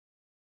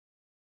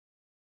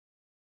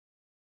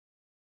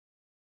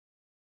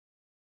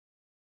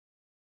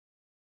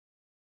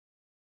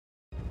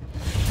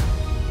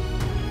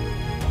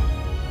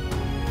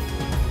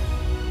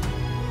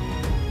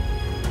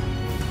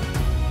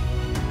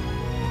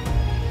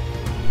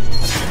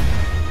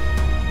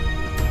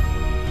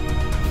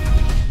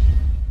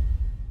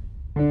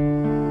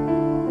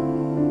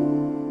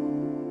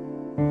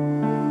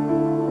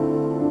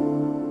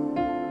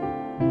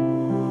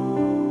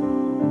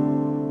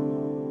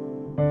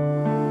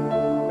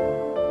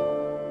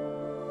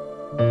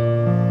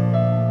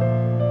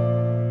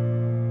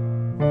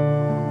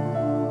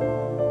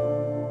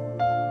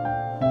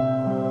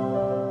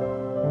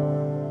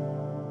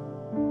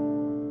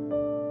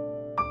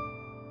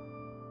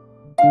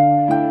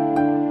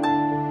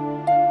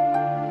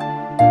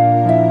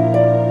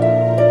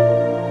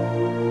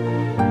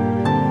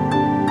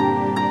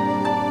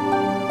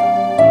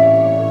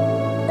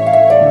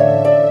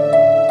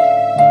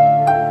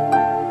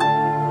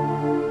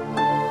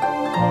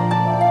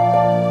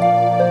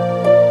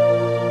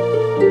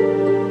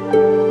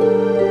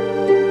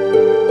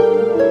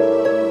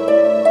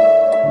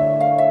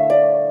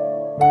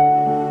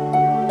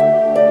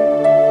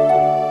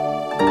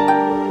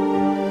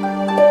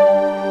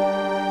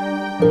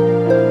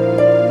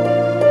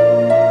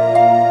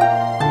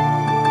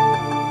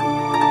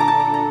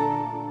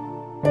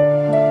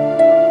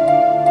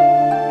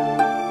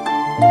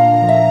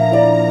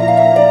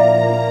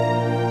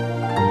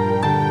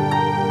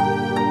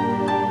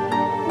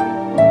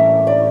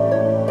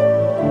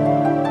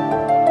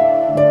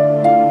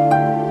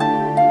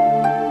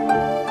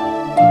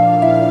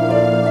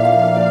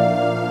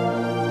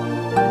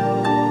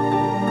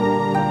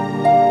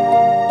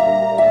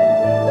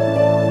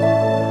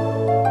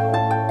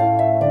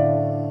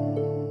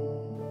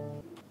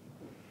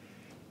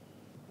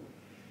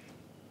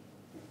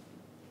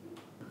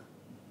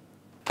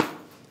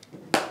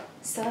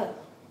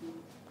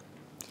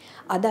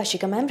අද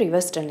අශික මෑම්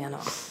රිවර්ස්ටන්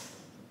යනවා.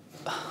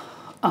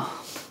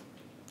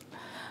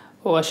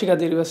 ඔව් අශිකා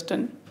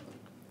රිවර්ස්ටන්.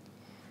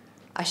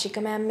 අශික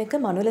මෑම් එක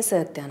මනුල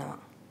සර්ත් යනවා.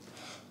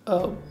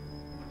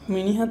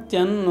 මිනිහත්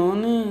යන්න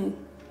ඕනේ.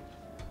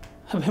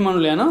 හැබැයි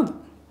මනුල යනවද?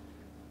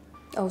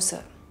 ඔව්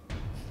සර්.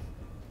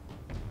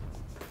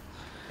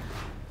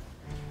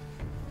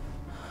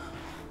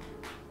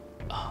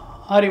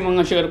 හරි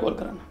මං අශිකට කෝල්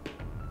කරන්න.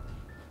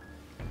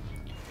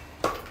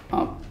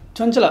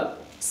 චංචලා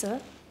සර්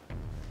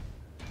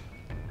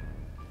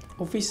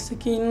ඔෆිස්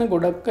එකේ ඉන්න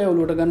ගොඩක් අය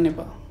ඔලුවට ගන්න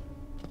එපා.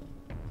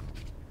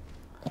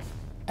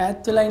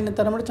 ඈත් වෙලා ඉන්න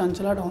තරමට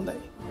චංචලාට හොඳයි.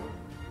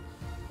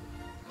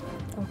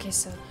 ඕකේ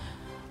සර්.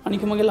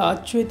 අනික මගේ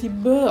ලාච්චුවේ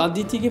තිබ්බ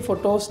අදිතිගේ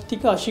ෆොටෝස්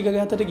ටික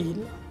අශිකගේ අතට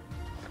ගිහිල්ලා.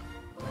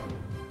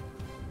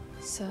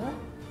 සර්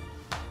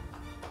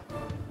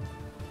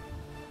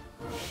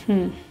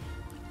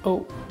ඔව්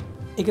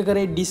එක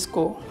කරේ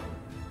ඩිස්කෝ.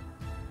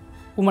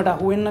 උමට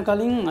අහුවෙන්න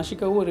කලින්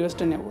අශික වූ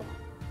රිවර්ස්ටන් යවුවා.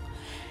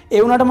 ඒ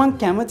වුණාට මං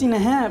කැමති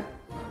නැහැ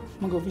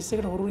මගේ ඔෆිස්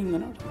එකට හොරු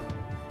රින්ගනවට.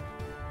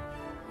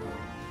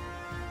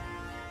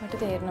 මට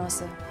තේරෙනවා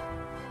සර්.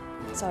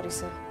 Sorry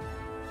sir.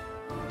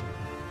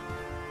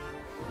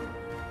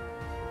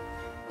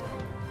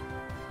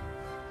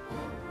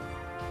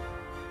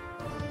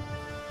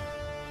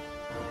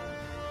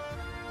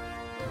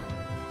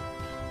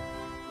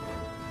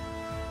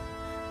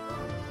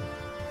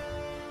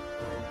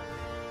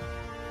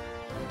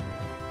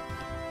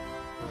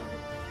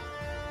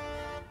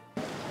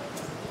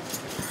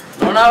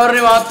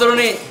 මොනවර්ණි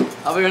මාත්‍රුනි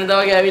අපි වෙනදා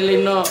වගේ ඇවිල්ලා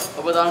ඉන්නෝ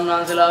ඔබ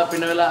දානුනාන්සලා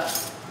පින වෙලා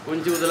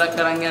පුංචි මුදලක්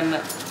අරන් යන්න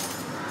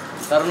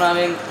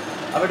කරුණාවෙන්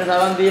අපිට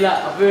සවන් දීලා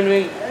අපි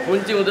වෙනුවෙන්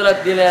පුංචි මුදලක්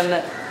දීලා යන්න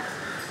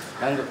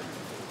ගංගු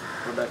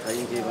පොඩ්ඩක්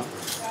අයින් කියපන්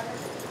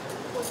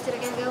කොච්චර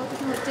ගෑවුවද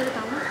කොච්චර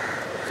තමයි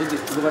සුදි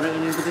ඔබ බඩ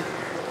ගන්න පුතේ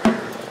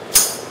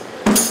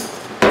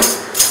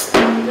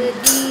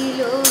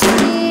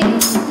බදීලෝනේ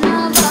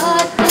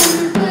නාබාතන්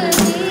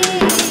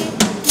පදේ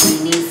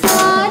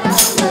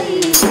මිනිසාරයි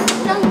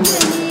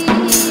රංගනේ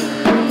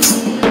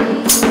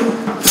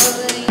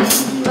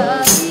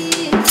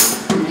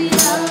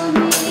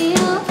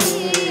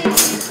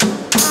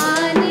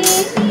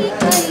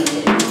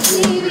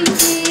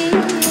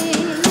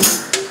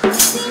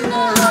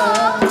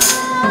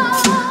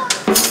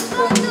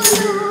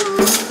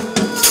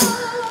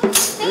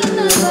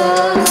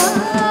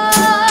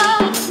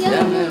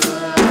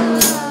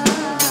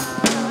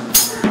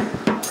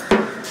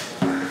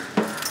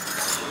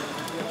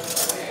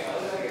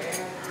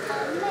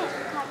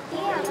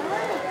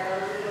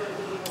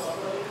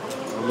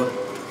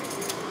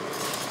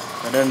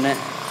වැඩන්නේ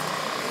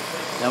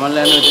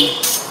යමල්ලා යන්න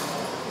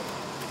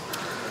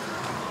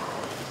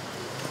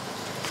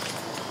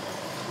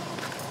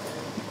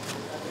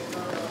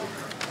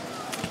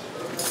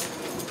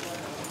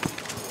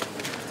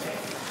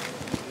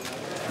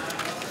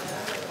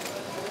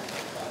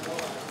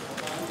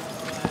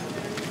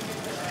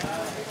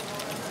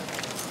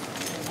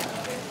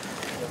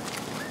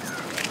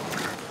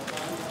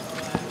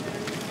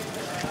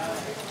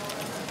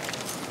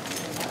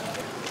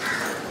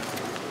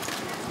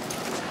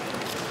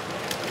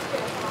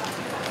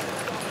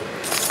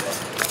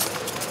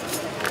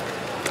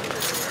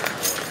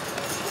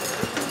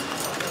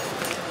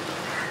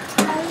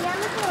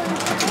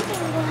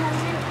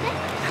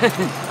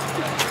මෙතන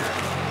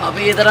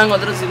අපි ඒ තරම්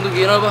වතර සින්දු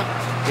කියනවා බා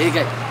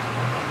ඒකයි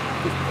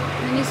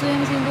මිනිස්සු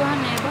එහෙම සින්දු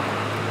අහන්නේ නැහැ බා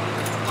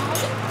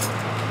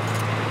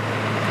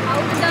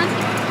අවුද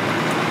දාන්නේ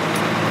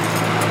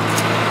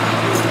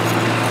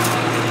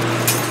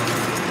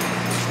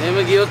එහෙම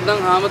ගියොත් නම්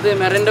හාමතේ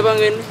මැරෙන්න බං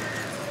වෙන්නේ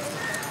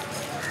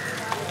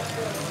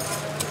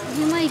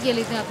එහෙමයි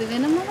කියලා ඉතින් අපි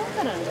වෙන මොකක්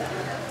කරන්නේ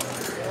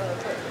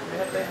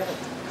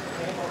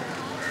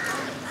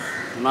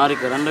මාරි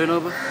කරන්න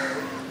වෙනවා බා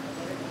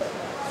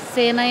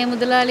සේනය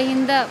මුදලාලි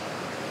හින්දා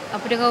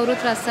අපිට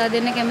කවුරුත් රස්සා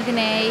දෙන්න කැමති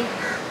නෑයි.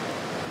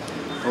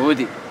 ඔව්ද?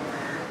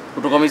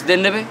 උට කොමිස්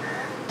දෙන්න බෑ.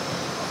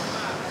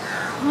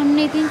 ඔන්න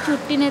ඉතින්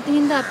චුට්ටි නැති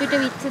හින්දා අපිට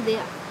විච්ච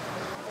දෙයක්.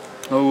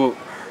 ඔව් ඔව්.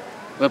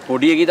 ඔය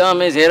පොඩි එකී තමයි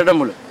මේ සේරට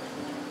මුල.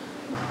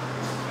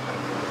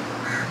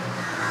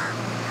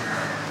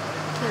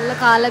 කෙල්ල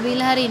කාලා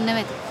බීලා හරි ඉන්න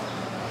වෙති.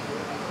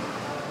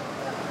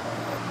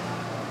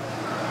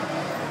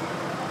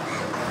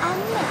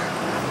 අම්මා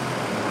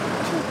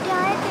චුට්ටි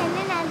ආයෙත්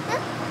එන්නේ නැද්ද?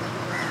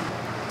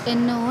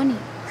 එන්න ඕනි.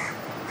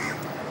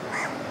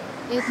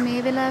 ඒත් මේ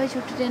වෙලාවේ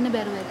චුට්ටිට එන්න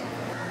බැරුව ඇති.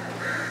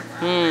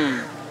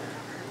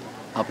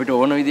 අපිට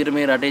ඕන විදිහට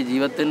මේ රටේ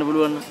ජීවත් වෙන්න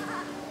පුළුවන් නම්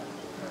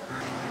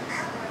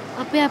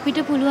අපිට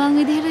පුළුවන්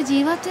විදිහට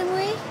ජීවත් වෙමු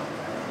එයි.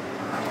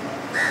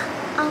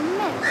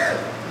 අම්මා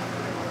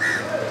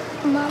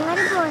මම අර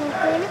ගෝනෙක්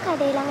වෙන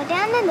කඩේ ළඟට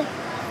යන්නද?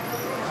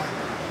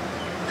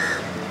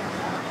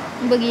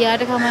 උඹ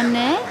ගියාට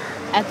කමන්නේ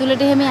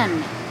ඇතුළට එහෙම යන්න.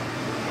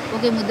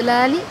 ඔගේ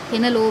මුදලාලි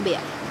වෙන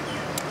ලෝභයක්.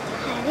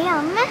 හරි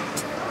අම්මා.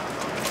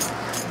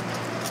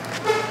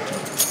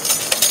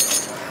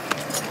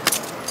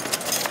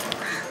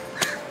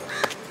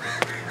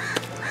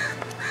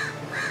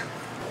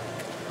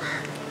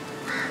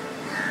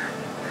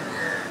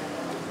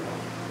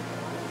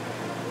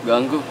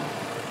 ගංගු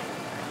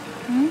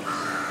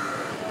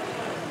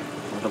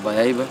මට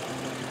බයයි බා.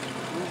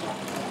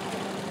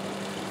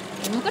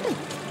 මොකටද?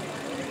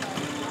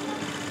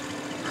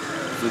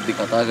 සුද්ධි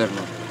කතා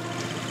කරනවා.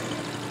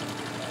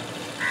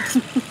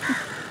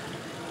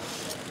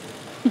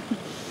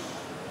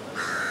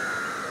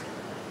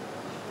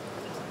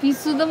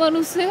 පිස්සුද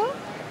මිනිස්සයෝ?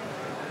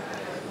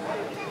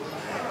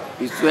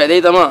 පිස්සු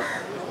හැදෙයි තමා.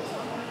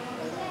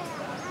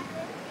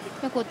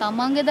 යකෝ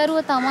තමන්ගේ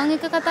දරුවා තමන්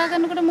එක්ක කතා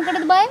කරනකොට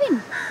මොකටද බය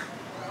වෙන්නේ?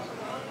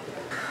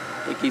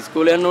 ඒක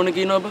ඉස්කෝලේ යන්න ඕනේ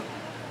කියනවා බා.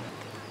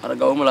 අර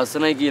ගවුම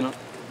ලස්සනයි කියනවා.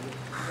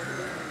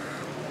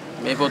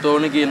 මේ පොත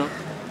ඕනේ කියනවා.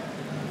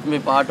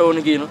 මේ පාට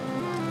ඕනේ කියනවා.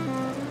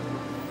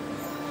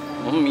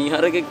 මම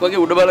මීහරකෙක්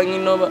වගේ උඩ බලන්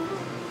ඉන්නවා බා.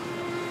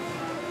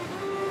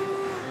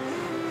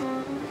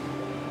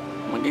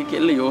 මගේ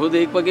කෙල්ල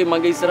යෝධයෙක් වගේ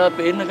මගේ ඉස්සරහා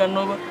පේන්න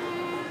ගන්නවා බා.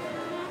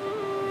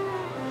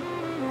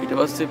 ඊට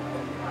පස්සේ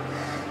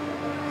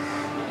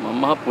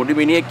මම පොඩි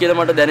මිනිහෙක් කියලා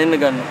මට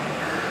දැනෙන්න ගන්නවා.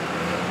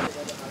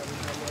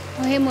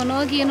 ඔහෙ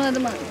මොනවා කියනවද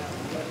මං?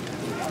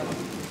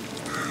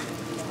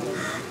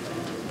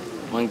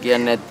 මං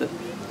කියන්නේ ඇත්ත.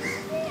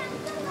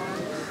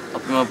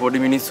 අපි පොඩි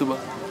මිනිස්සු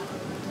බා.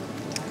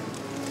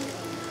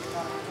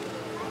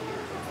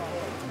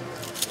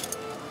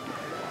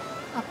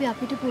 අපි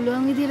අපිට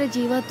පුළුවන් විදිහට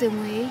ජීවත්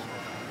වෙමු එයි.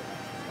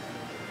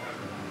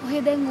 ඔහෙ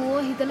දැන්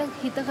ඕව හිතලා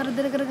හිත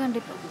කරදර කරගන්න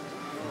එපා.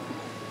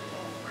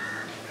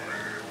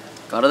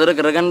 කරදර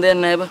කරගන්න දෙයක්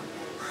නැහැ බා.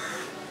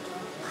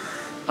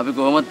 අපි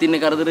කොහොමද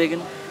ඉන්නේ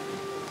කරදරයකින්?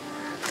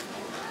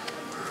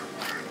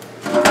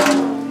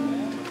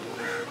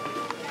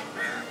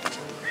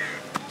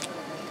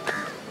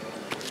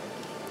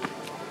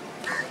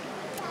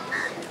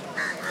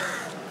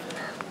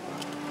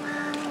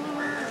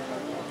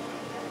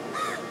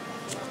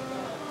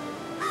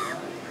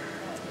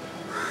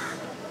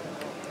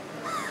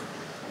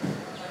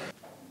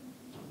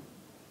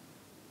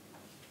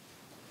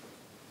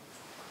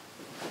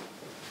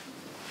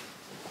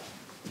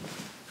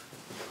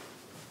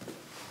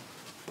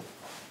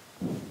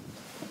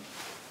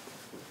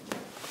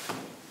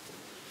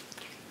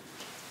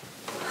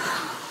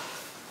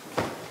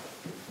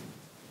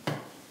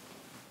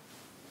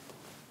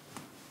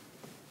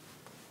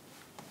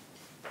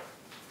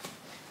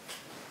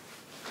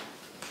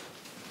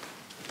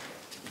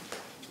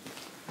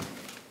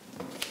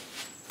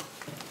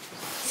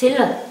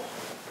 සිල්වා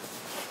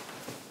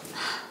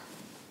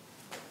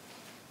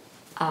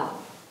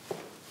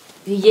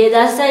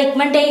විජේදාස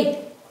ඉක්මනට එයි.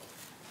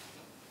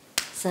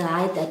 සර්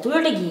ආයෙත්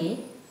ඇතුළට ගියේ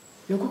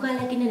ලොකු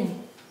කාලයක් ඉන්නේ නෙමෙයි.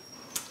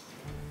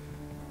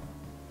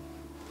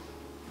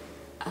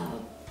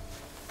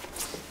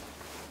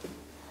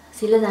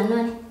 සිල්වා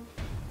දන්නවනේ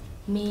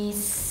මේ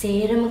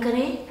සේරම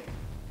කරේ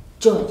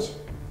ජෝර්ජ්.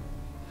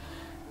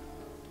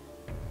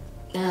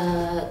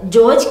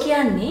 ජෝර්ජ්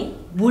කියන්නේ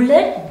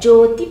බුලට්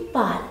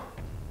ජෝතිපාල.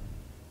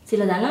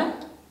 සිල්වා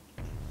දන්නවද?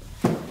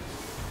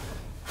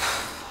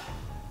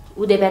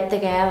 උදේ පැත්ත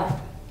කෑවා.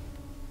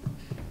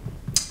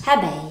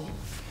 හැබැයි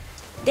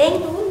දැන්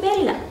උන්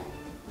බැරිලා.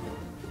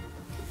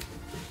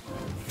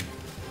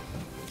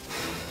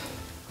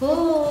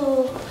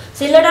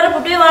 සිල්ලට අර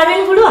පුටුවේ වාඩි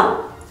වෙන්න පුළුවන්.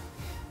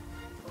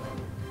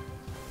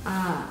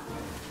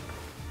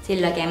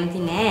 සිල්ලා කැමති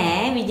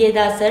නෑ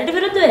විජේදාස් සර්ට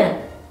විරුද්ධව යන්න.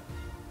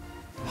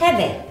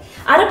 හැබැයි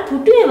අර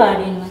පුටුවේ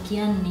වාඩි වෙනවා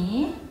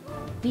කියන්නේ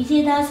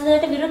විජේදාස්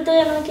සර්ට විරුද්ධව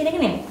යනවා කියන එක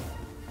නෙමෙයි.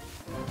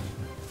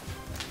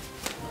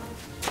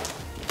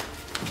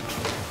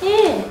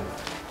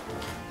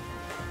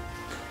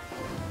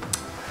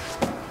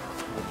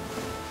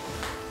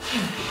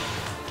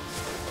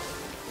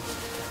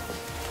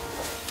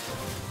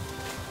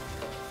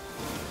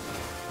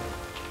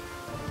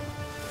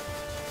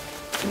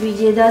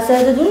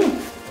 විජේදාසට දුන්නේ.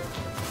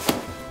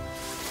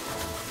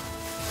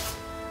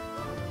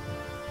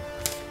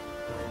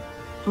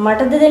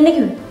 මටද දෙන්න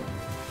කිව්වේ?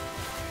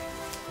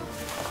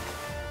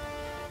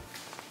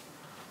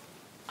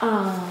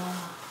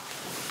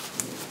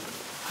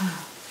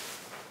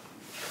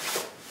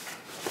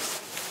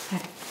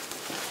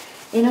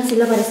 එනවා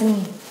සිල්ලා පරිස්සමින්.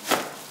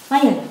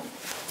 අයියා.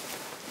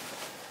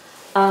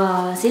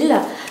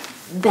 සිල්ලා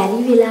බැරි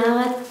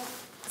වෙලාවත්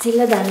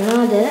සිල්ලා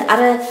දන්නවද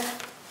අර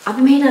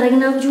අපි මෙහෙන්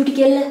අරගෙන ආපු චූටි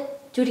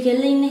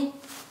කෙල්ල ඉන්නේ.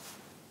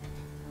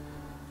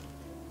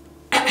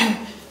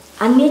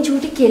 අන්නේ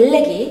චූටි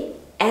කෙල්ලගේ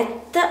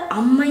ඇත්ත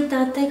අම්මයි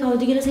තාත්තයි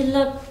කවුද කියලා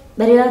සිල්ලා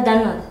බැරි වෙලාවත්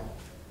දන්නවද?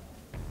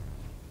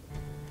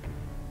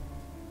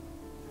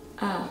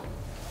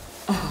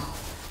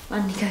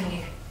 මං නිකන්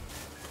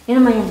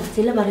එනම යන්න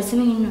සිල්ලා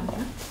පරිස්සමෙන්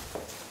ඉන්නවා.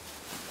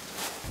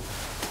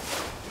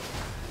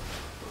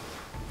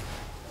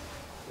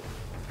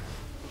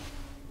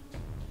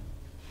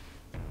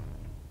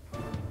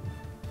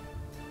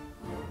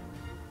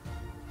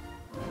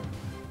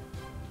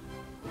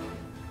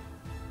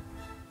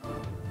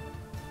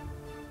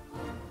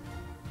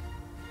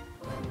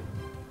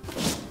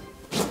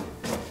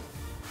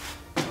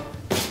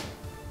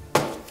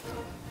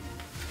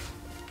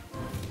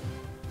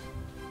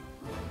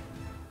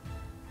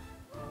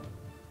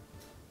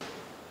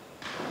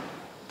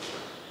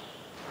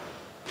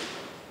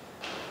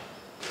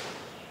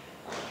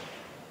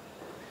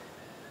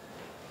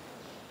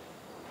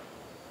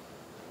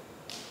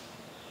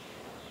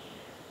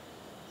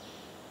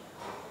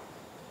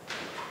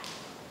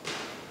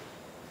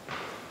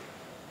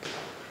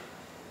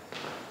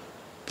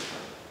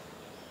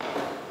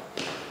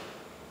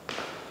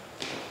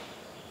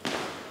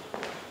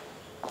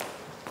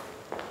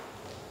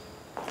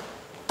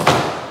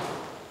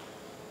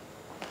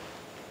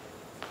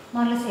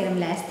 මොනල සේරම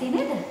ලෑස්ති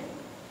නේද?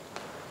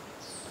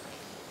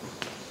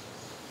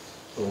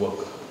 ඔව්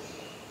අක්කා.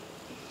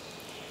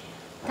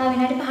 තව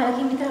විනාඩි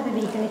 5කින් විතර අපි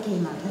වෙහිකල් එකේ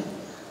ඉමු.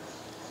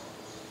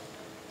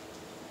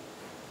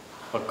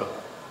 අක්කා.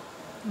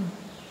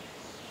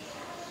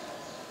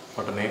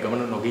 මට මේ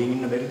ගමන නොගින්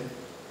ඉන්න බැරිද?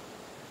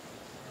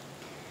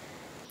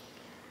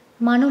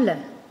 මනුල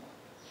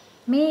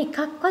මේ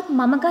එකක්වත්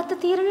මම ගත්ත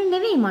තීරණය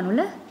නෙවෙයි මනුල.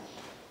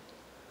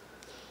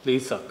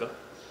 ප්ලීස් අක්කා.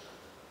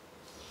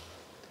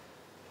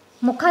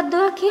 මොකද්ද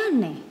ඔයා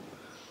කියන්නේ?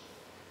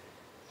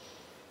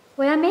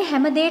 ඔයා මේ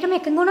හැම දෙයකම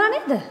එකඟ වුණා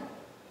නේද?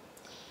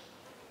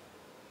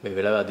 මේ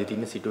වෙලාවේ අද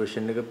තියෙන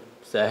සිටුේෂන් එක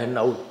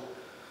සෑහෙන්න අවුල්.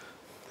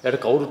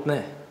 එයාට කවුරුත්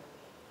නැහැ.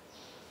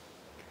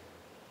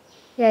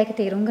 එයා ඒක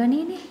තේරුම්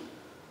ගන්නේනේ.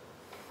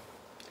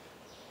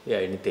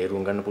 එයා ඉන්නේ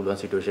තේරුම් ගන්න පුළුවන්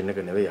සිටුේෂන් එක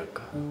නෙවෙයි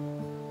අක්කා.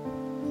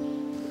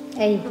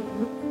 ඇයි?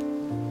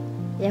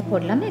 එයා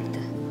පොඩි ළමෙක්ද?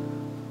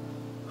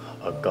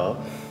 අක්කා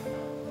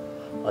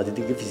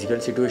අදිතිගේ ෆිසිකල්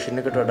සිටුේෂන්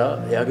එකට වඩා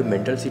එයාගේ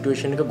මෙන්ටල්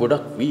සිටුේෂන් එක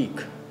ගොඩක් වීක්.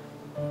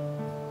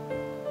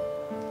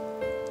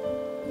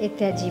 ඒත්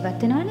එයා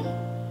ජීවත් වෙනවනේ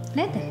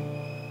නේද?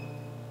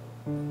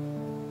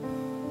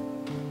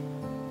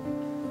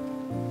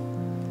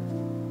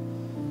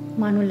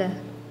 මනුල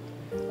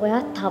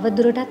ඔයා තව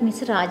දුරටත් මිස්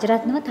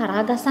රාජරත්නව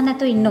තරහා ගස්සන්න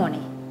නැතුව ඉන්න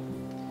ඕනේ.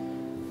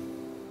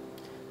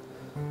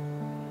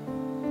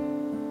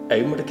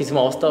 ඇයි මට කිසිම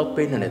අවස්ථාවක්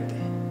පේන්නේ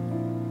නැත්තේ?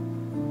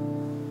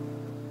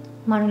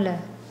 මනුල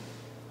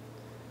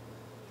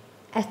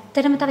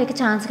ඇත්තටම තව එක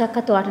chance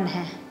එකක්වත් ඔයාට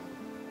නැහැ.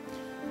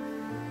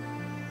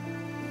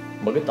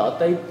 මගේ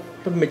තාත්තයි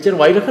මෙච්චර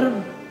වෛර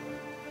කරන්නේ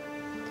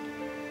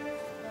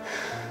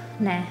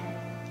නෑ.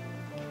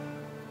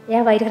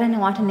 එයා වෛර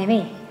කරන්නේ ඔයාට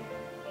නෙවෙයි.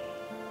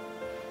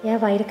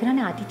 එයා වෛර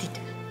කරන්නේ ආදිතිට.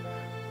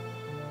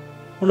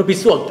 මොන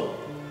පිස්සුවක්ද?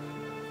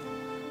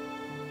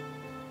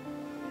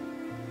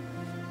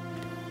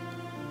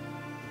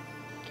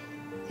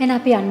 එහෙනම්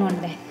අපි යන්න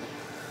ඕනේ දැන්.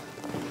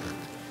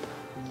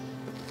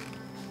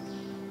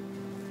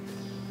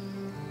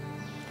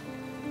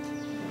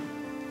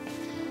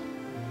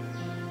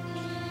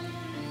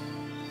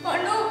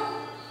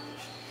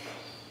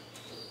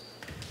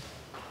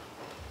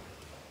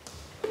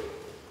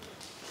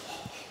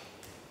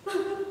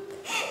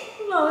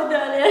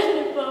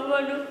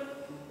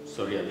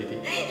 Sorry Aditi.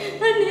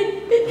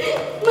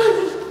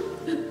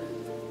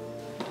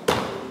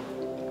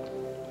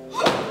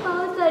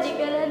 ආසරි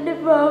කරන්න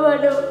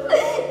පාවඩෝ.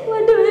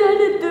 මට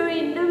ඔයාලට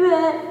ඉන්න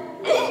බෑ.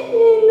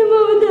 ඉන්න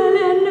මම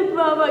දාලා යන්න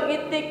පා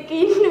වගේත් එක්ක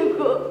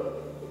ඉන්නකෝ.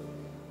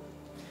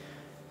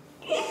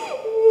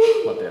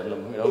 මට යන්න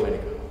මෙලව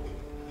මැනික.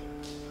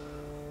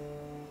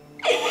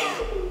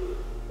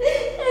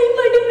 ඇයි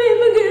මට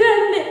මේම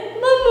කරන්නේ?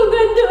 මම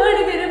මොකද්ද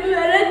ඔයාලට කරපු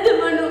වැරද්ද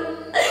මනෝ?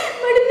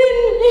 මට මේ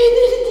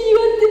විදිහට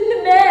ජීවත් වෙන්න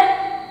බෑ.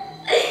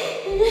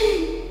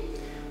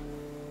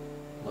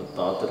 මට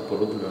තාත්තට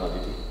පොරොත්තු දුන්නා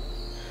Aditi.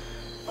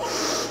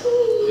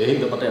 ඒ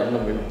හින්දා මට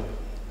යන්න වෙනවා.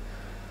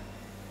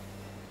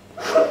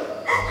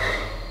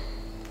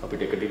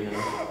 අපිට එකට ඉන්න නම්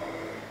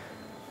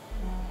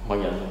මම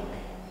යන්න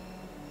ඕනේ.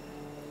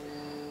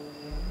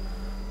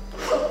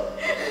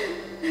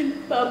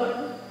 බබා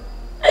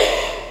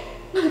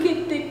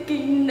මගෙත් එක්ක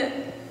ඉන්න.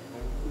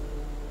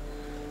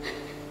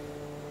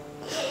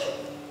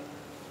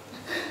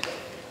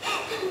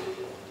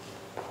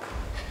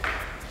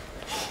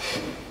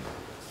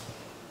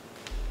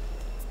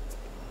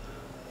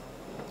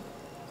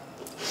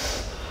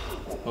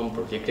 මම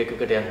ප්‍රොජෙක්ට්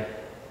එකකට යන්න.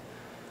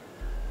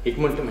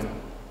 ඉක්මනටම එනවා.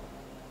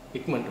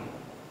 ඉක්මනට.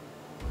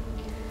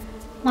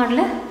 මනුල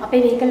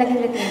අපේ වෙහිකල් එක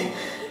හැදලා තියෙනවා.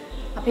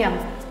 අපි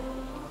යමු.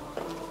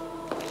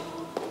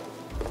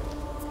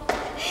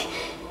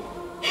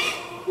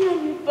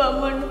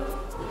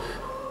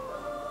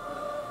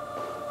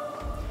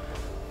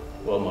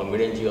 මම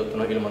වෙලෙන් ජීවත්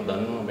වුණා කියලා මම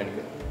දන්නවා මැනික.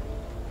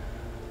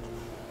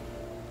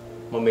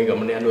 මම මේ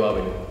ගමනේ යනවා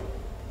ආවෙන්නේ.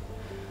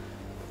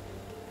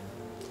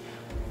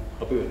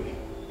 අපි වෙන්නේ.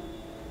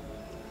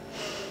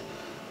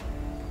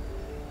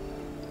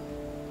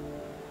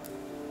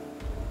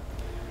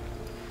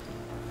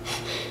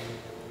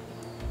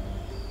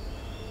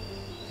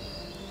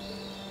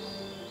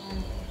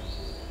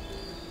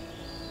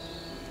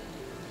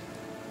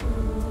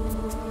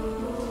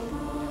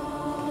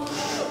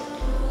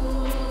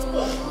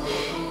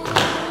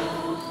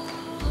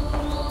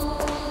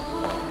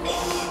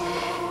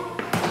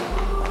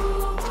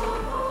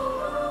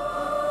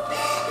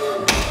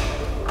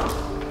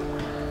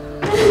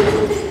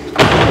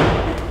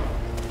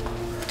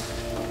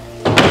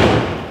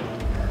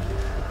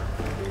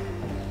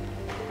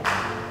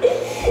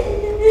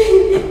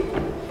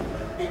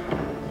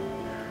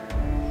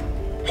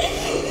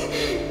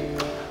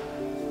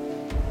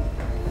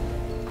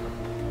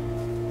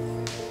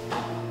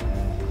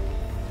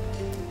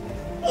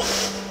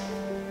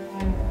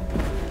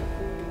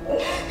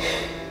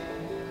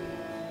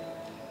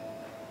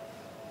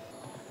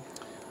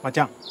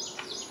 මචං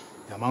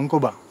යමන්කෝ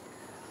බං.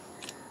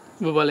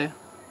 බලය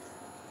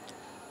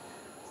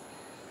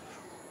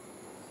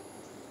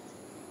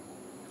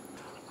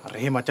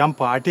අරේ මචං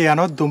පාටි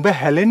යනොත් දුඹ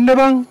හැලෙන්න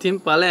බං. ඉතින්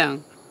ඵලයන්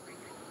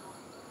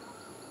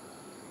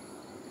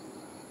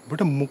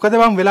ඔබට මොකද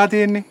බං වෙලා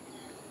තියෙන්නේ?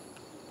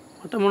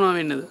 මට මොනවා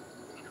වෙන්නද?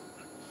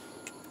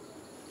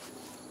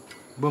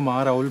 ඔබ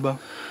මාර අවුල් බං.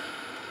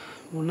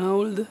 මොන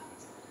අවුල්ද?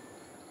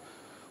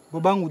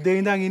 ඔබ බං උදේ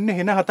ඉඳන් ඉන්නේ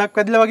හෙන 7ක්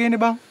වැදලා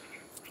වගේනේ බං.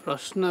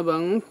 ප්‍රශ්න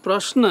බං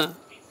ප්‍රශ්න.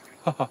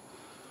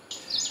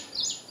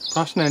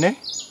 ප්‍රශ්නනේ?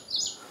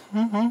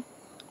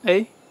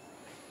 ඇයි?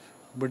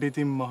 ඔබට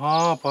ඉතින්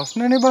මහා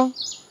ප්‍රශ්නනේ බං.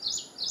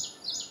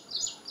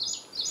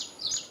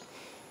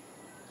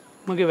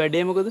 මගේ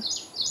වැඩේ මොකද?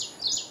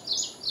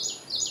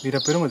 ඊට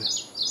පෙරමද?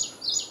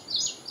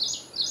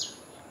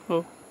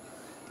 ඔව්.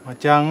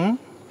 මචං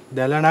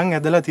දැල නම්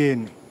ඇදලා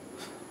තියෙන්නේ.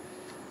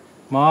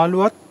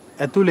 මාළුවත්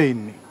ඇතුලේ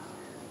ඉන්නේ.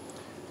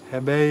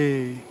 හැබැයි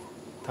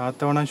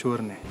තාත්තව නම්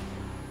ෂුවර් නෑ.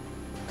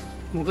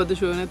 මොකද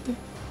ෂුවර් නැත්තේ?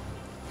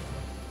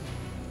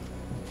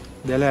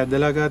 දැල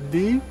ඇදලා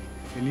ගද්දී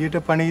එළියට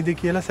පණීද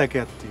කියලා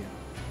සැකයක් තියෙනවා.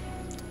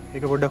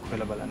 ඒක පොඩ්ඩක්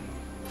හොයලා බලන්න.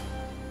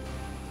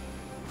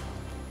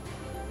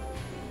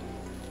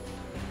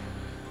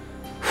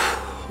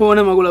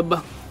 ඕනේ මගුලක්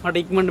බං. මට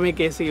ඉක්මනට මේ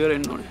කේස් එක ඉවර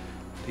වෙන්න ඕනේ.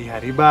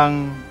 හරි බං.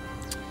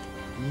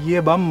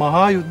 ඊයේ බං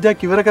මහා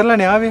යුද්ධයක් ඉවර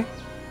කරලානේ ආවේ.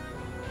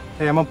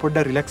 එයා මම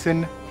පොඩ්ඩක් රිලැක්ස්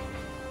වෙන්න.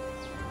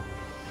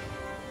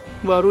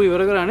 බරු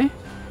ඉවර කරානේ.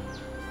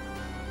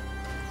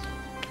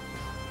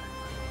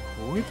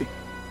 ඕයිද?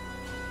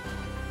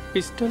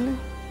 පිස්ටල් එක.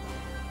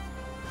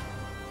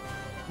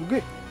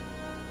 උගේ.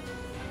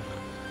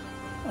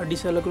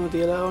 අඩිසලකුණු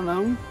තියලා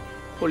නම්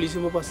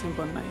පොලිසියව පස්සෙන්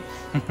පන්නයි.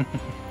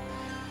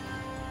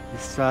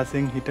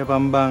 විශ්වාසයෙන්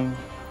හිටපන් බං.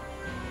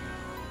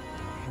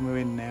 එහෙම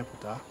වෙන්නේ නෑ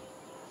පුතා.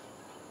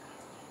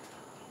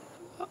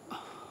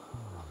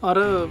 අර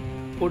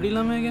පොඩි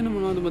ළමයා ගැන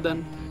මොනවද ඔබ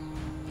දන්නේ?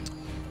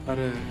 අර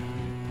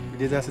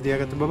විජේදාස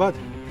තියාගත්ත බබාද?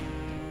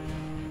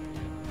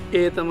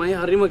 ඒ තමයි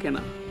හරිම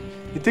කෙනා.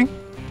 ඉතින්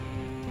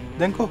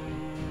දැන් කො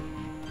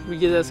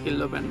විජේදාස්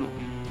කෙල්ලෝ පැන්නෝ.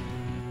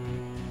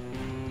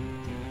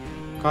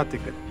 කාත්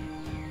එක්කද?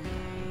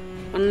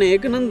 අන්න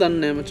ඒක නම් දන්නේ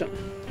නැහැ මචං.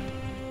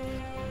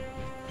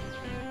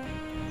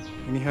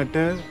 මිනිහට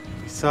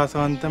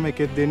විශ්වාසවන්තම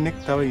එකෙක් දෙන්නෙක්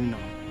තව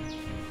ඉන්නවා.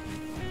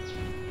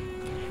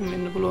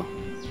 වෙන්න පුළුවන්.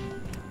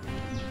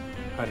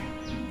 හරි.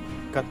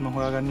 එකත් මම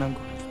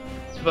හොයාගන්නම්කෝ.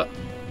 එපා.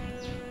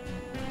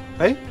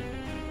 හයි?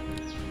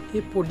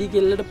 මේ පොඩි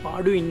කෙල්ලට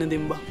පාඩු ඉන්න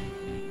දෙම්බා.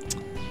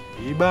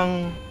 ඊබං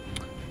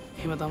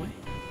එහෙම තමයි.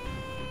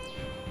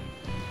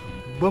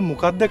 ඔබ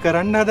මොකද්ද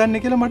කරන්න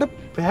හදන්නේ කියලා මට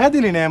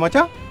පැහැදිලි නෑ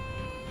මචං.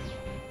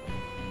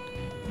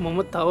 මම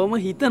තවම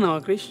හිතනවා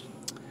ක්‍රිෂ්.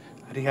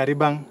 හරි හරි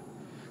බං.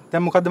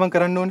 දැන් මොකද්ද මං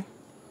කරන්න ඕනේ?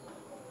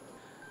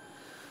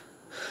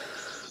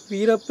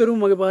 වීරප්පෙරුම්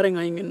මගේ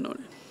පාරෙන් අයින් වෙන්න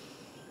ඕනේ.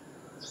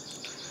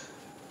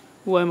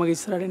 ඌයි මගේ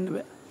ඉස්සරහට එන්න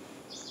බෑ.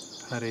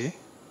 හරි.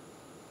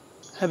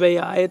 හැබැයි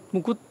ආයෙත්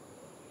මුකුත්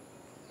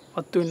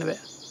පත්තු වෙන්න බෑ.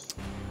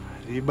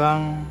 හරි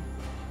බං.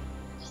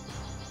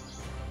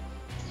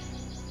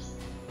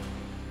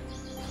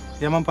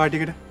 යමන් පාටි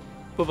එකට.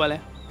 ඔබ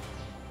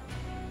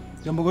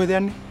යම්බ කොහෙද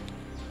යන්නේ?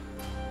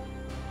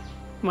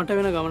 මට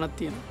වෙන ගමනක්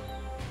තියෙනවා.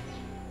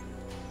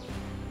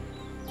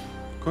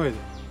 කොහෙද?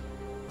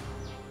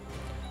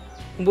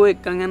 උඹ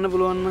එක්කන් යන්න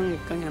පුළුවන් නම්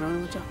එක්කන්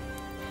යනවනේ මචං.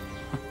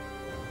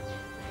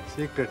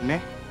 සීක්‍රට්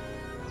නේ?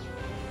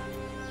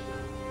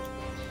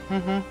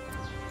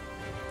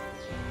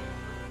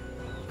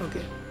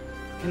 ඕකේ.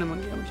 එන්න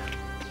මං ගියා මචං.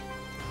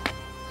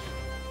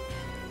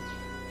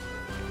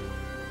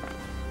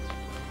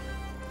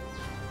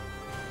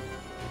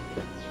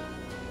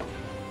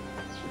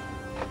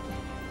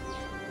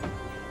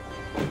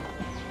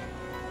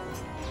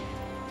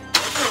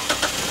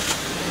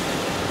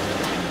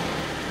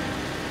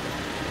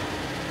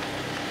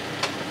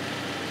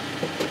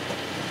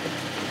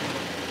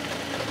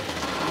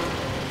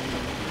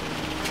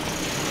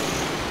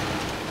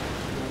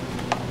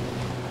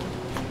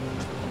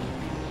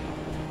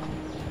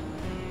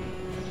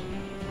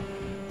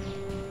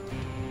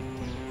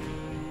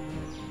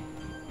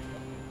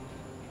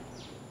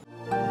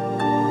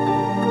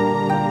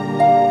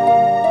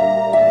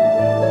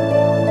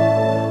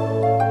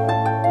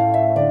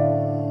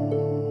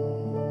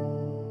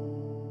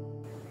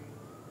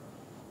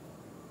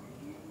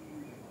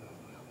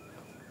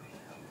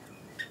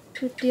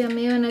 චුට්ටිය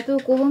මේව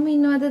නැතුව කොහොම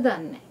ඉන්නවද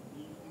දන්නේ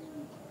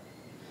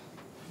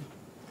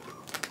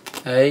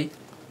ඇයි?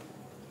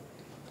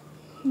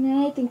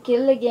 නෑ ඉතින්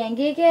කෙල්ලගේ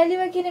ඇඟේ කෑලි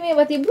වගේ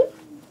මේවා තිබුණ.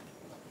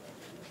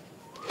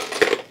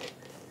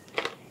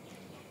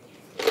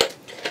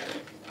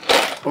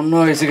 ඔන්න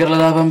ඔය ඉසි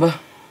කරලා දාපන් බා.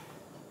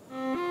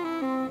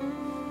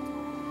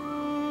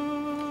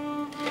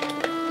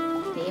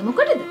 ඒ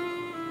මොකටද?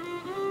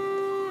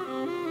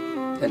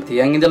 දැන්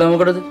තියන් ඉඳලා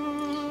මොකටද?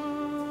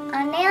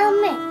 අනේ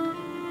අම්මේ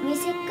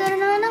විසික්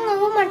කරනවා නම්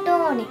ඔහු මට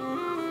ඕනේ.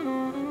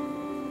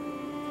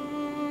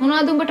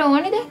 මොනවද උඹට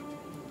ඕනේද?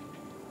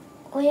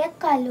 ඔය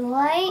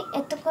කළුවයි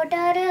එතකොට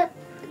අර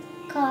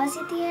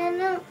කාසි තියෙන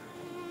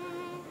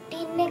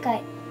ටින්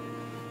එකයි.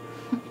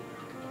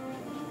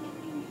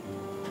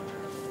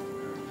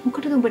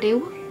 මොකටද උඹට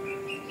එව්ව?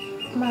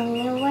 මං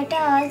ඒවට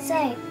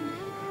ආසයි.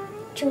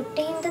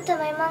 චුට්ටින්ද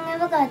තමයි මං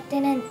ඒව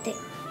ගත්තේ නැත්තේ.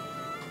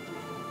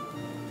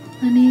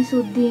 අනේ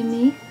සුද්දී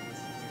මේ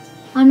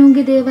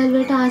අනුන්ගේ දේවල්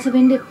වලට ආස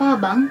වෙන්න එපා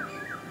බං.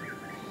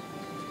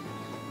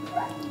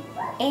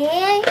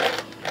 ඒයි.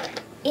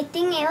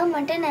 ඉතින් ඒව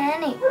මට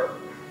නෑනේ.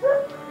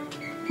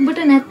 උඹට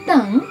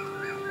නැත්තම්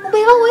උඹ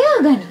ඒවා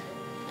හොයාගන්න.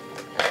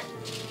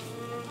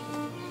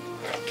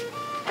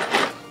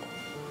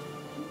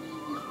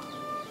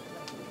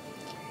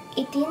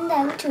 ඉතින්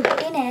දැන්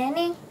චුට්ටි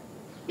නෑනේ.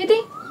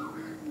 ඉතින්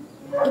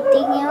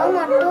ඒව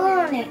මට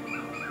ඕනේ.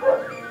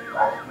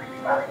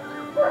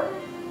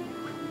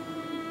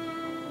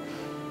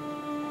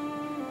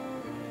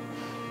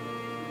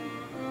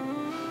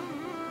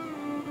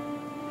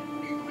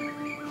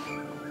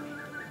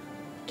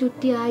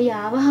 චුට්ටි ආයි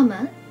ආවහම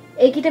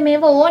ඒකිට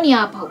මේව ඕනි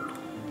ආපහු.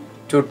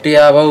 චුට්ටි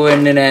ආපහු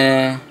වෙන්නේ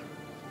නෑ.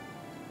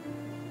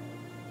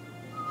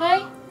 හයි.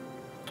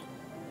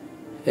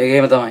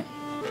 ඒකේම තමයි.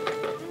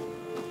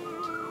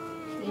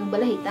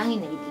 උඹලා හිතන්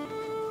ඉන්න විදිය.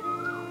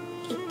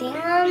 ඉතින්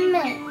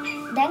අම්මේ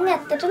දැන්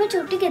ඇත්තටම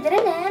චුට්ටි ගෙදර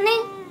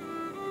නෑනේ.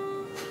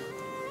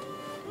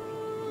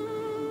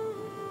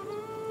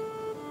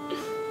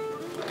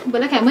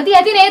 උඹලා කැමති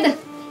ඇති නේද?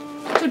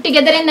 චුට්ටි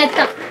ගෙදරින්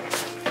නැත්තම්.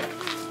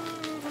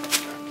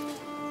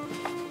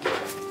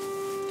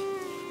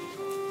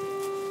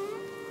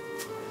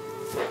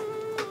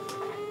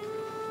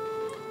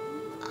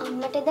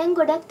 අම්මට දැන්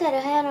ගොඩක්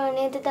තරහ යනවා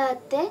නේද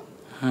තාත්තේ?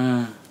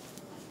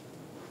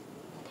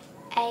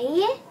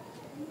 ඇයි ඒ?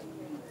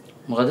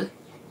 මොකද?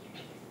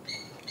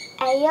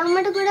 ඇයි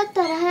අම්මට ගොඩක්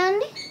තරහ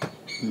යන්නේ?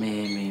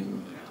 මේ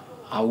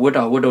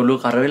අවුවට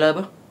ඔළුව කර වෙලා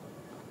බං.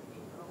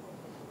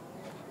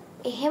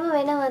 එහෙම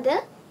වෙනවද?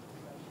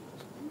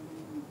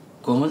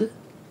 කොහමද?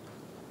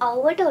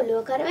 අවුවට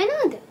ඔළුව කර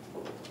වෙනවද?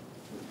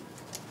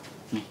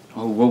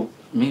 ඔව්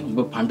මේ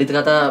ඔබ පඬිත්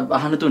කතා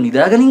අහන්න තු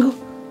නිදාගනින්කෝ.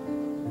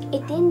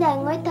 ඉතින්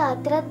දැන් ඔය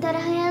තාත්තට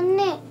තරහ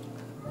යන්නේ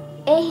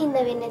ඒ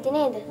හින්දා වෙන්නේ නැති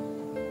නේද?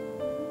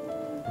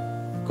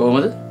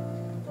 කොහමද?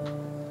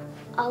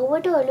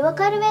 අවුවට ඔළුව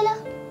කර වෙලා.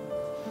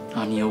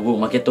 අනේ ඔබ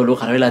මගෙත්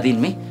ඔළුව කර වෙලා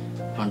තින්නේ.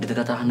 පඬිත්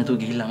කතා අහන්න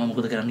තු ගිහිල්ලා මම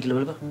මොකද කරන්න කියලා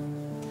බලපන්.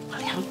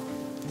 හරි යන්න.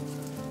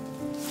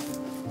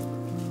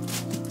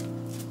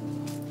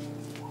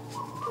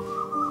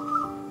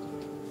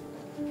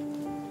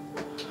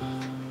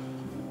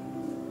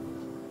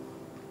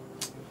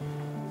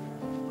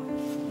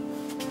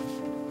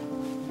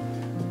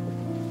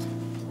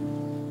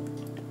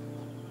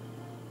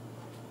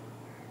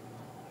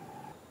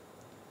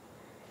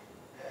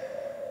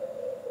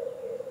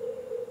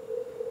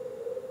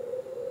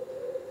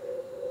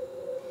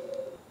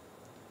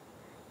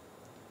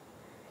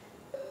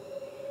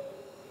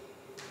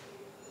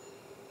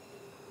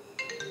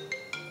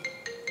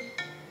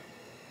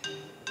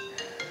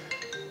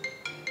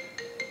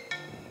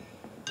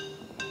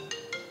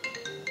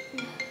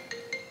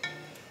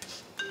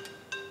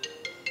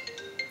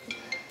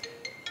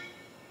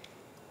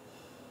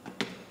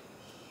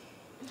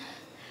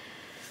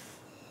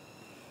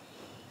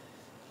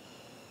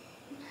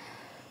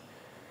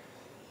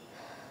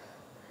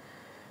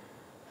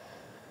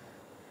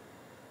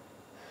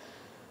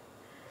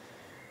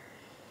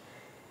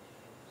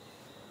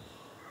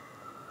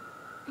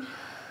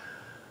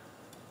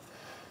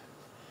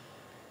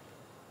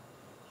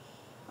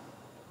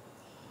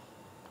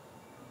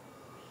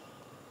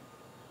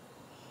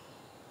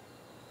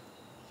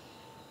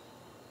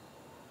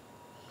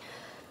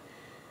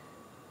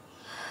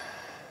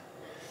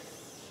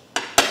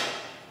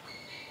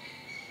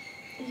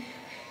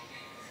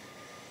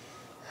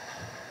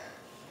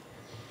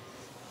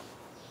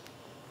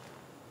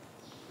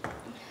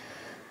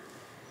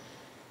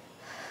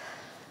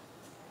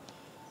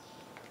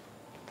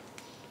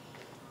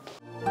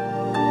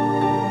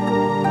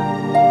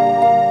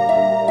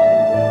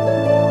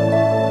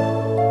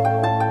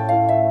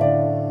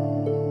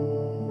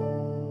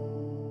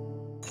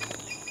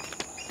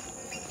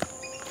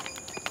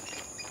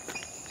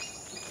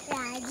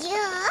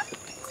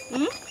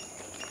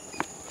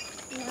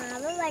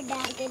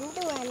 වඩාගෙන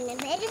දුවන්න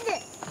බැරිද?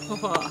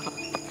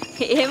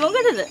 ඒ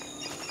මොකටද?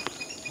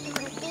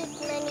 මට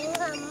ඉක්මනින්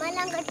අම්මා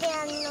ළඟට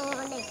යන්න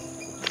ඕනේ.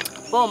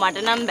 බෝ මට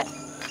නම් බෑ.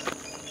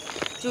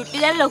 චුට්ටි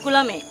දැන් ලොකු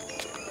ළමයි.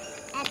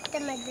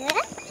 ඇත්තමද?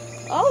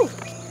 ඔව්.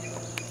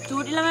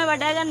 චුට්ටි ළමයි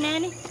වඩා ගන්න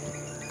නෑනේ.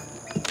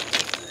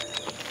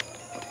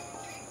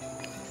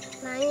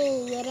 මං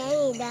ඊයේ රෑ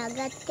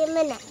නිදාගත්තෙම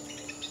නෑ.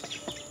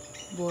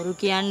 බොරු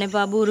කියන්න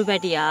එපා බూరు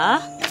පැටියා.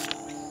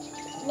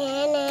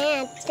 නෑ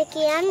ඇත්ත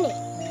කියන්නේ.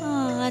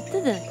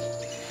 ඇත්තද?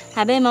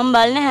 හැබැයි මම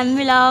බලන හැම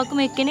වෙලාවකම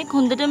එක්කෙනෙක්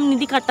හොඳටම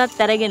නිදි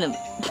කටත් අරගෙනම.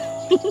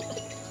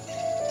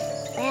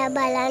 ඔයා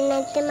බලන්න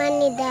නැත්නම් මං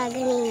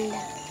නිදාගෙන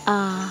ඉඳලා.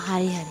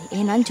 හරි.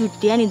 එහෙනම්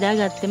චුට්ටියා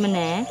නිදාගත්තෙම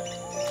නෑ.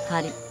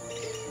 හරි.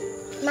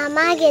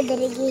 මමා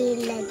ගෙදර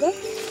ගිහිල්ලාද?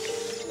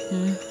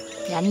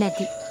 යන්න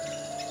ඇති.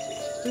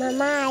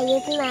 මමා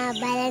ආයෙත් මා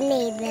බලන්න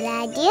ඉද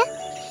රාජ්‍ය?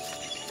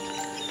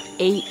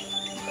 එයි.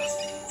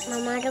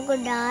 මමාට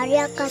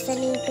ගොඩාරියක්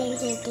අසනීපෙන්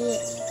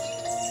හිටියේ.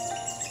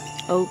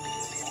 ඔව්.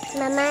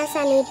 මමා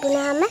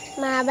සනීපුණාම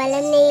මා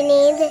බලන්න එයි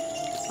නේද?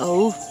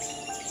 ඔව්.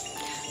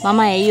 මම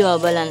එයියෝ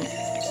බලන්න.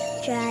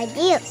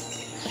 රාජ්‍ය.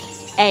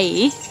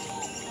 ඇයි?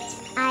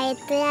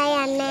 ආයෙත්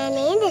ඔයා යන්නේ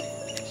නේද?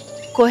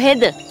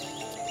 කොහෙද?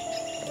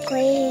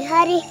 කොයි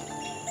හරි.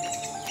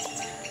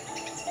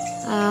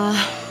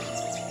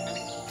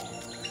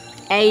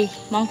 ඇයි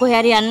මං කොහේ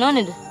හරි යන්න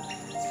ඕනේද?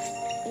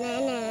 නෑ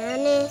නෑ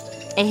අනේ.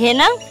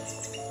 එහෙනම්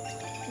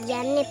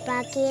යන්න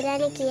එපා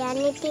කියලානේ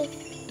කියන්නේ ඉතින්.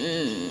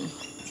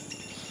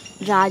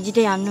 රාජිට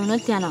යන්න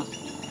උනොත් යනවා.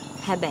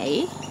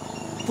 හැබැයි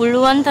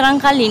පුළුවන් තරම්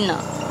කල්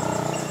ඉන්නවා.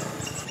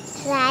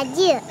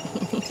 රාජ්‍ය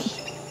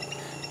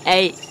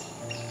ඇයි?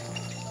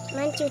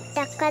 මං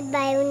චුට්ටක්වත්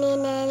බය වුණේ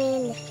නෑ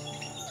නේද?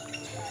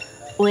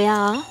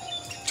 ඔයා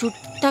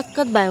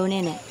චුට්ටක්වත් බය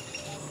වුණේ නෑ.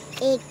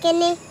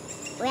 ඒකනේ.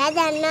 ඔයා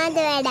දන්නවද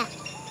වැඩක්?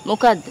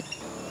 මොකද්ද?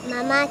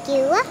 මමා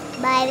කිව්වා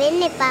බය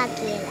වෙන්න එපා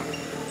කියලා.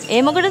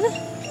 ඒ මොකටද?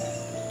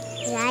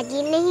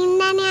 රාජින්න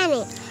හින්දානේ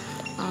අනේ.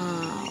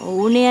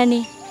 ඕනේ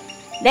අනේ.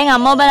 දැන්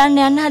අම්මව බලන්න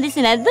යන්න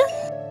හදිසි නැද්ද?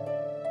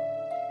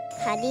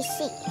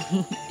 හදිස්සි.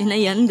 එන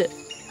යන්ද?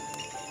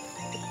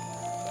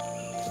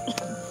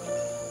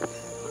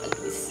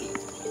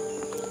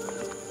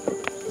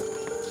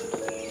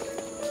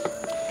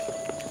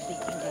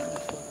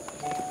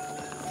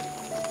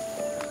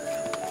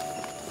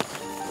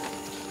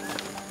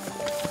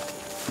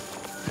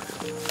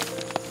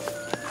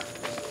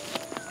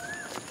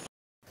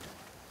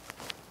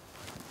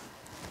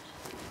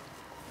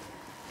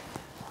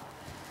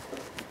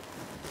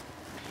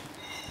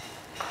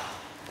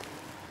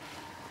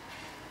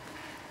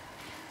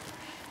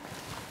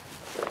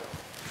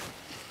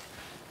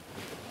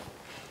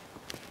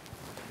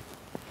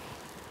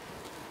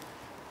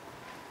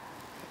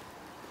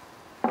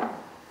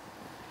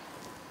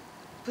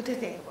 පුතේ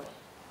තේරුණා.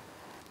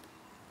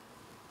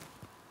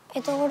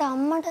 එතකොට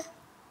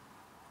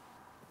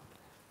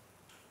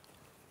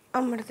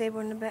අම්මට තේ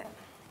බොන්න බෑ.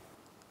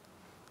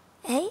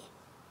 ඇයි?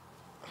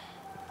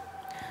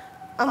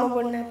 අම්ම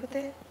බොන්නේ නැහැ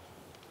පුතේ.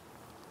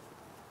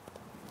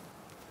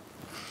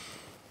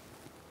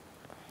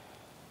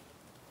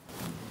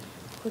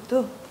 පුතු.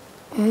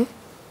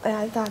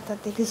 ඔයාලා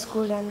තාත්තත් එක්ක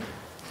ඉස්කෝලේ යන්න.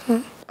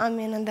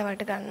 අම්මේ නම්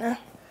දවල්ට ගන්න.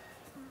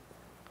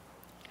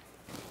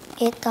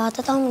 ඒ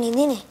තාත්තා තාම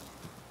නිදිනේ.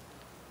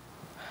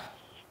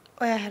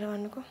 ඔයා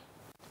හැරවන්නකෝ.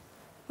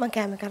 මං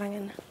කෑම කරන්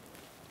එන්න.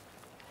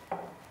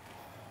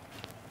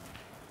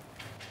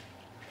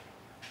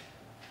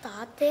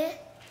 තාත්තේ.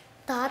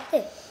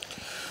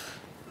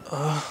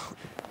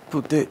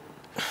 පුතේ.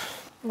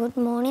 good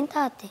morning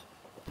තාත්තේ.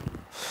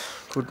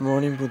 good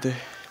morning පුතේ.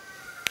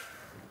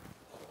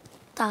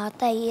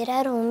 තාත්තා ඊයර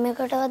රූම්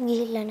එකටවත්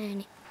ගිහිල්ලා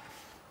නැහනේ.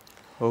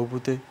 ඔව්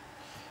පුතේ.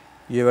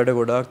 ඊයේ වැඩ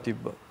ගොඩාක්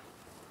තිබ්බා.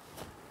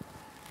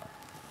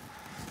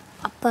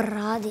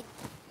 අපරාධේ.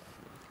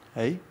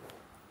 ඇයි?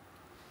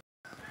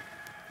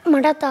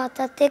 මට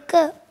තාත්තත් එක්ක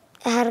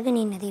ඇහැරගෙන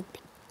ඉන්න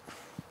තිබ්බේ.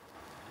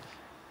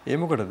 ඒ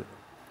මොකටද?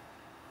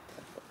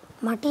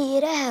 මට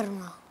ඊයර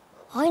ඇහැරුණා.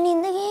 ආයි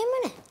නිින්ද ගියේම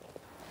නැහැ.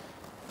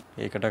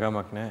 ඒකට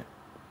කමක් නැහැ.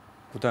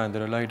 පුතා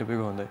ඇඳලා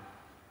හිටපේක හොඳයි.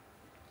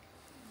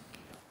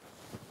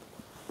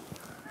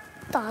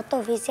 තාත්තා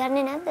ඔෆිස්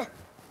යන්නේ නැද්ද?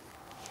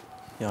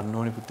 යන්න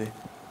ඕනේ පුතේ.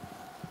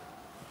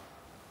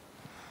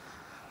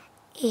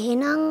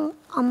 එහෙනම්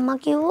අම්මා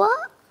කිව්වා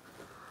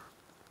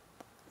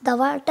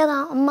දවල්ට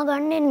අම්මා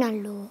ගන්න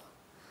එන්නල්ලු.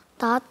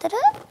 තාත්තට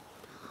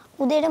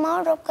උදේට මාව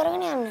ඩ්‍රොප්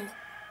කරගෙන යන්නලු.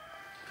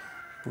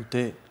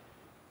 පුතේ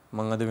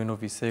මං අද වෙන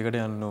ඔෆිස් එකකට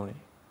යන්න ඕනේ.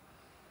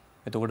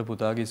 එතකොට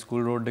පුතාගේ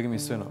ස්කූල් රෝඩ් එක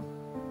මිස් වෙනවා.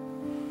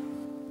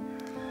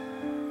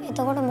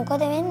 එතකොට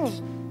මොකද වෙන්නේ?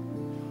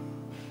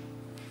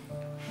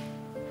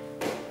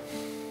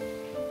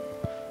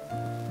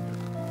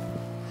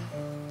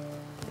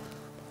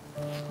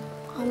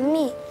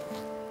 අම්මි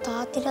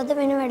තාත්තට අද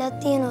වෙන වැඩක්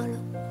තියනවලු.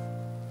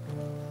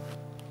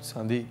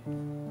 සඳි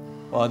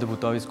ආද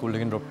පුතාව ස්කූල්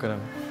එකෙන් ඩ්‍රොප්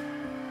කරන්න.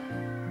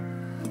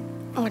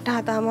 මට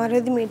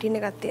හතමාරේදී මීටින්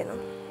එකක්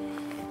තියෙනවා.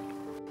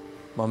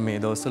 මම මේ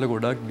දවස්වල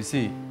ගොඩාක්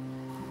බිසි.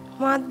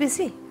 මාත්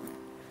බිසි.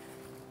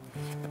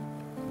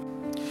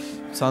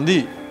 සඳි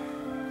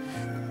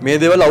මේ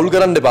දේවල් අවුල්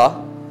කරන්න එපා.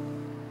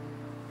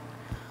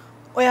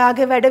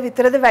 ඔයාගේ වැඩ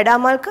විතරද වැඩ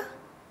අමල්ක?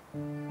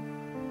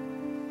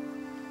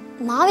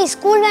 මාව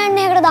ස්කූල් වෑන්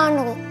එකකට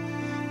දාන්නකෝ.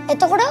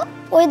 එතකොට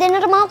ওই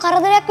දෙන්නට මාව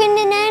කරදරයක්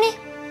වෙන්නේ නැහනේ.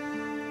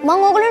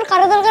 මම ඕගොල්ලන්ට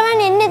කරදර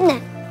කරන්න එන්නෙත්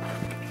නැහැ.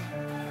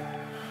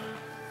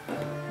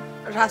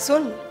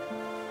 රසුන්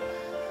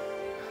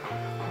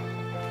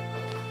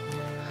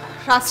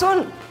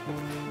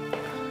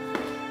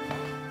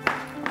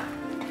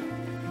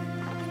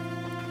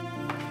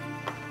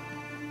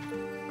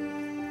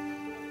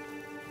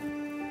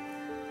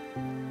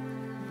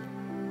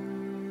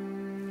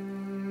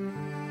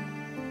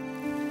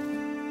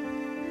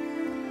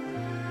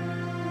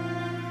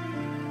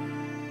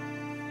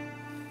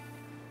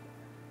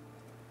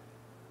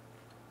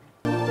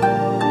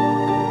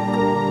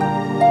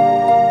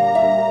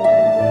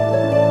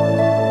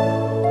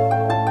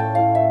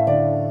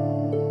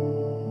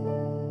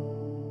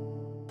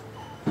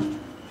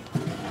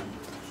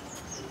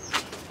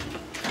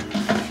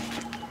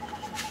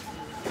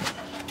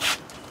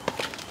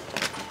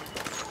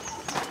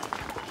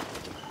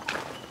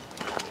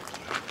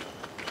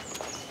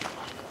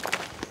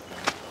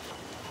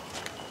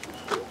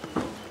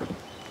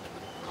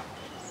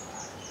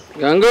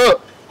ගංගු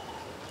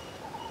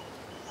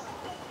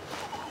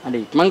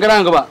අඩේ මං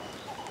කරාංග බා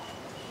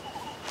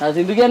ආ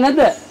සින්දු කියන්නේ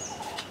නැද්ද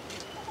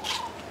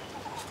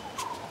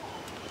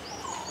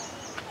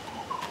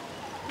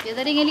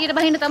ගෙදරින් එළියට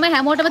බහින්න තමයි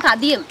හැමෝටම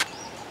තදියම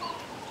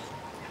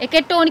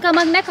එකට ඕනි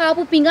කමක් නැහැ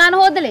කාපු පිඟාන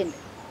හොදලෙන්න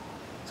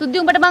සුද්ධි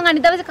උඹට මං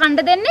අනිත් දවසේ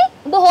කණ්ඩ දෙන්නේ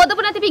උඹ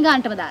හොදපු නැති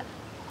පිඟානටම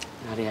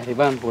දාලා හරි හරි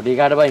බං පොඩි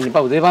කාට බා ඉන්න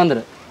පා උදේ පාන්දර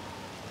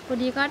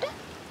පොඩි එකාට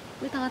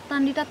ඔය තාත්තා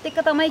අන්ඩිටත් එක්ක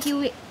තමයි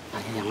කිව්වේ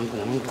අය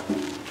යමුකෝ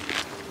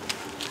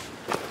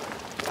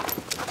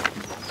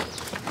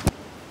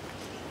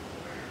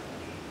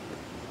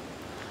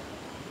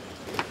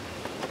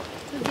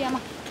සුද්ධි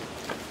අම්මා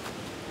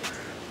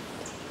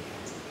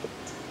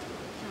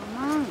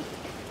අම්මා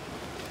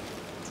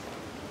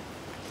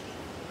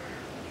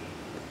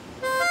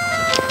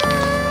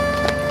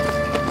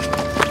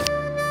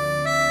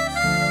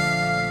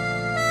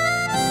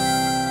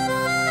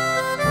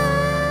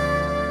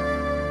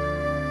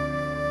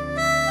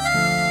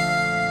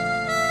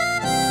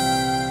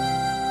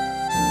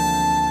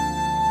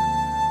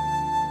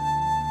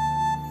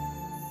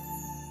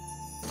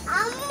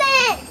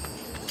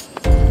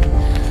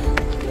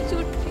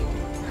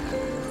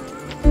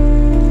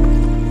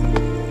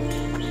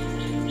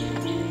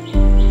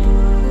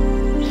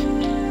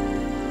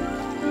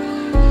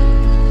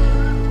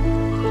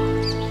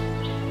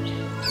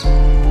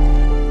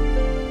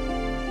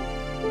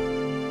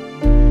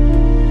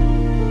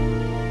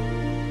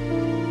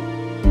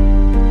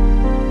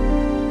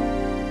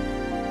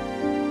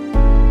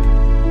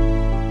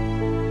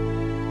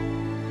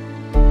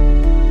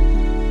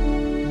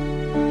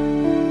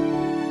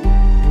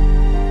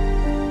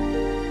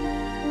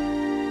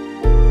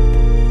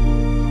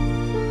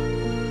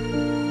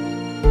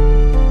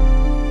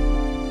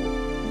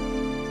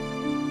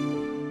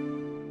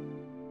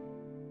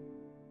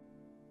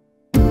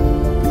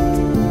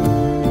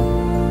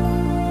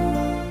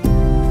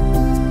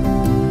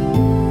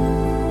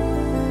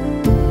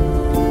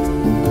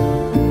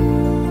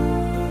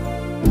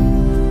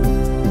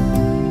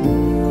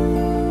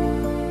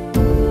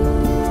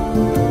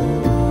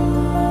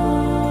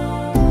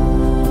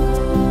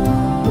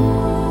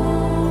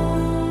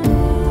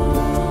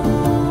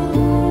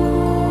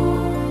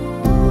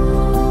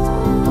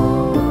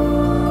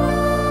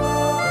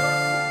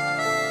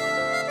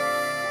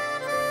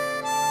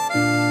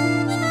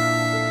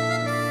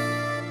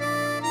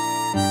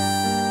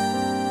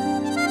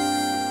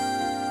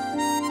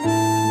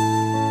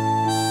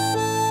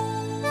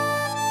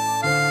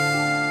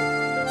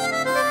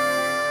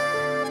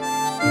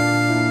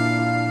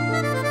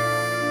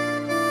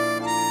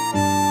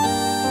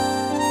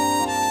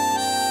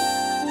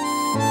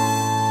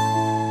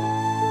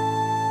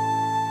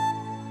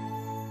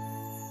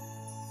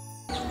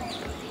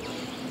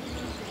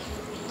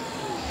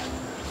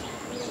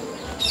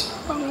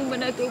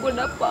නැතුව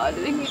ගොඩක්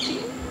පාළුවෙන්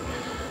හිටියේ.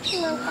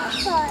 මම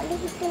පාළුවෙ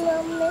හිටියේ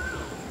අම්මේ.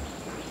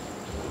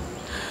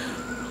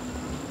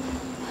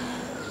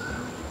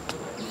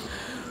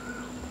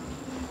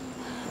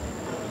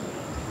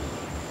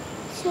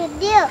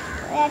 සුද්ධිය,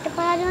 ඔයාට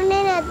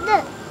පාළුවුනේ නැද්ද?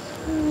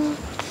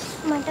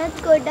 මටත්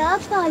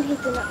ගොඩාක් පාළු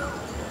හිතුණා.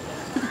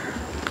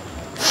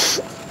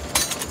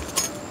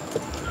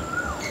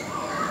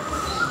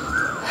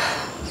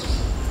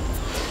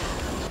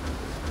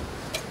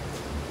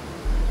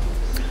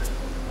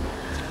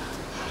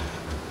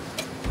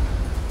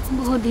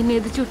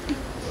 බොහෝදිනේද චුට්ටි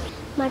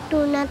මට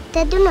උනත්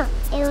ඇදුණා.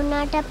 ඒ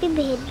උනාට අපි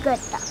බෙහෙත්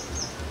ගත්තා.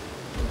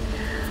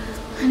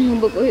 අනේ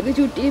උඹ කොහෙද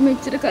චුට්ටි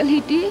මෙච්චර කල්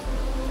හිටියේ?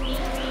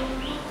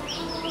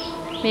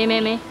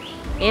 මේ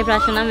ඒ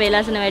ප්‍රශ්න නම්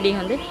වේලාසන වැඩි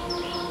හොඳේ.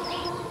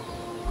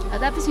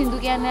 අද අපි සින්දු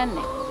කියන්න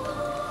යන්නේ.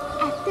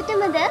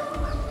 ඇත්තටමද?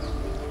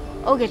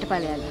 ඔව් ගෙට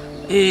ඵලයල්ලා.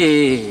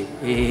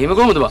 එහෙම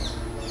කොහොමද බා?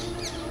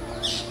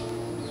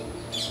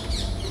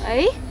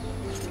 අයි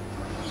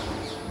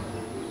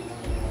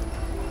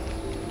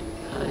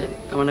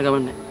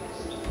කමන්න.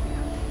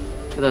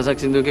 දවසක්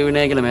සින්දු කියුවේ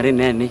නැහැ කියලා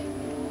මැරෙන්නේ නැහැ නේ.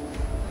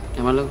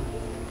 යමල්ලකෝ.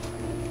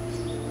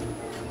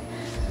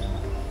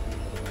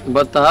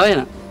 උඹත් ආවේ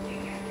නා.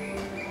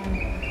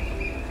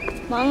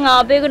 මං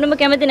ආපේකටම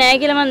කැමති නැහැ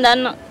කියලා මං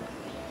දන්නවා.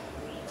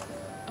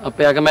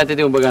 අපේ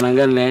අකමැත්තේ උඹ ගණන්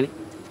ගන්න නැහැ නේ.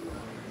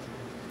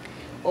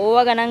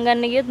 ඕවා ගණන්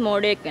ගන්න ගියොත්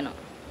මෝඩයෙක් වෙනවා.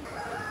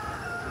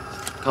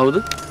 කවුද?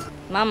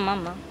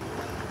 මම.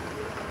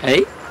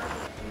 ඇයි?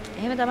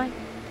 එහෙම තමයි.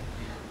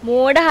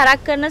 මෝඩ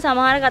හරක් කරන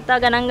සමහර කතා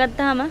ගණන්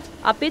ගත්තාම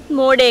අපිත්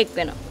මෝඩයෙක්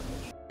වෙනවා.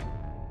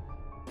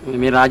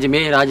 මේ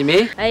රාජමේ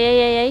ඇයි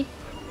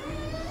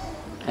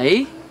ඇයි?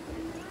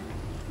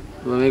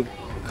 මේ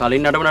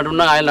කලින් නටම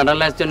නටුණා ආයෙ නටන්න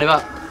ලෑස්ති වෙන්න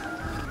එපා.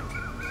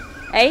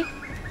 ඇයි?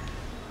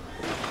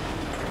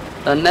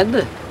 දන්නේ නැද්ද?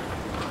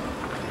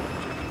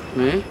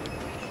 මේ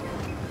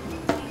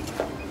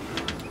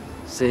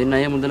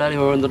සේනය මුදලාලි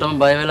හොඳටම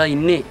බය වෙලා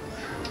ඉන්නේ.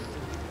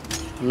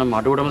 අන්න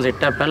මඩුවටම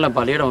සෙට් එකක් පැනලා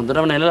පළියට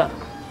හොඳටම නෙලලා.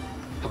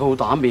 අකෝ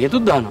තාම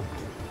බෙහෙතුත් දානවා.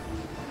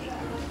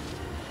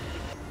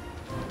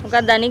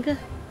 මොකක්ද අනික?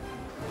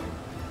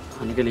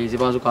 අනික ලීසි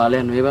පාසු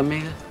කාලයක් නෙවෙයි බං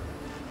මේක.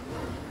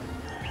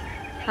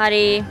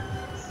 හරි.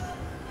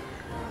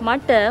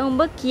 මට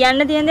උඹ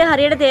කියන්න තියෙන දේ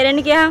හරියට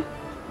තේරෙන්නේ කියලා.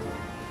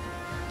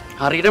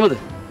 හරියටමද?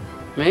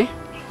 මේ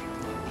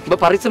ඔබ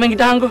පරිස්සමෙන්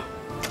හිටහන්කෝ.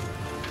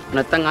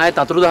 නැත්තම්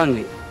ආයෙත් අතුරු දාන්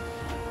වෙයි.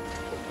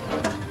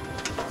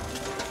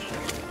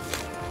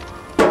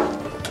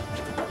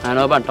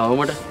 අනෝ බන්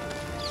තවමට.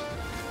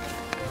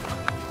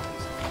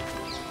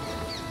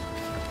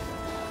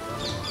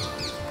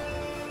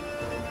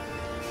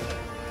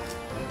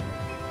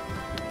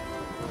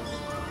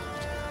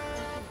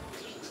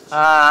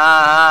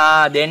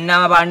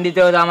 දෙන්නම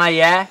පණ්ඩිතයෝ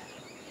තමයි ඈ.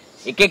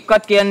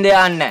 එකෙක්වත් කියන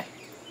දෙයක් නැහැ.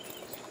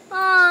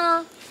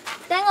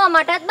 දැන් ඔය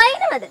මටත්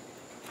බයිනවද?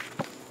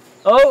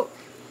 ඔව්.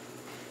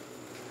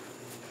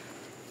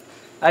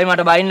 අයි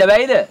මට බයින්න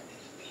බැයිද?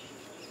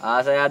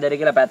 ආසය ආදරේ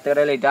කියලා පැත්තකට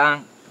වෙලා ඉතාන්.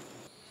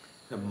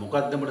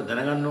 මොකක්ද මට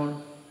දැනගන්න ඕන?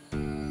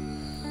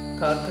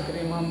 තාත්තා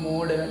කරේ මම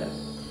මෝඩ වැඩ.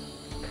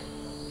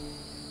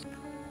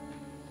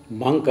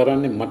 මං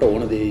කරන්නේ මට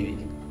ඕන දේ වේවි.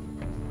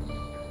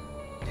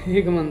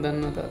 ඒක මන්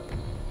දන්නවා තාත්තා.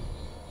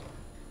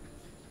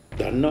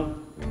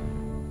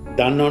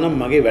 දන්නවනම්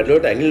මගේ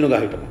වැඩවලට ඇඟිලි නොගා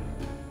හිටපන්.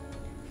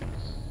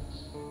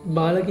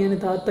 බාල කියන්නේ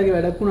තාත්තගේ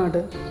වැඩක්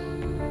වුණාට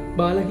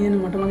බාල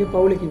කියන්නේ මට මගේ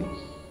පවුලේ කෙනෙක්.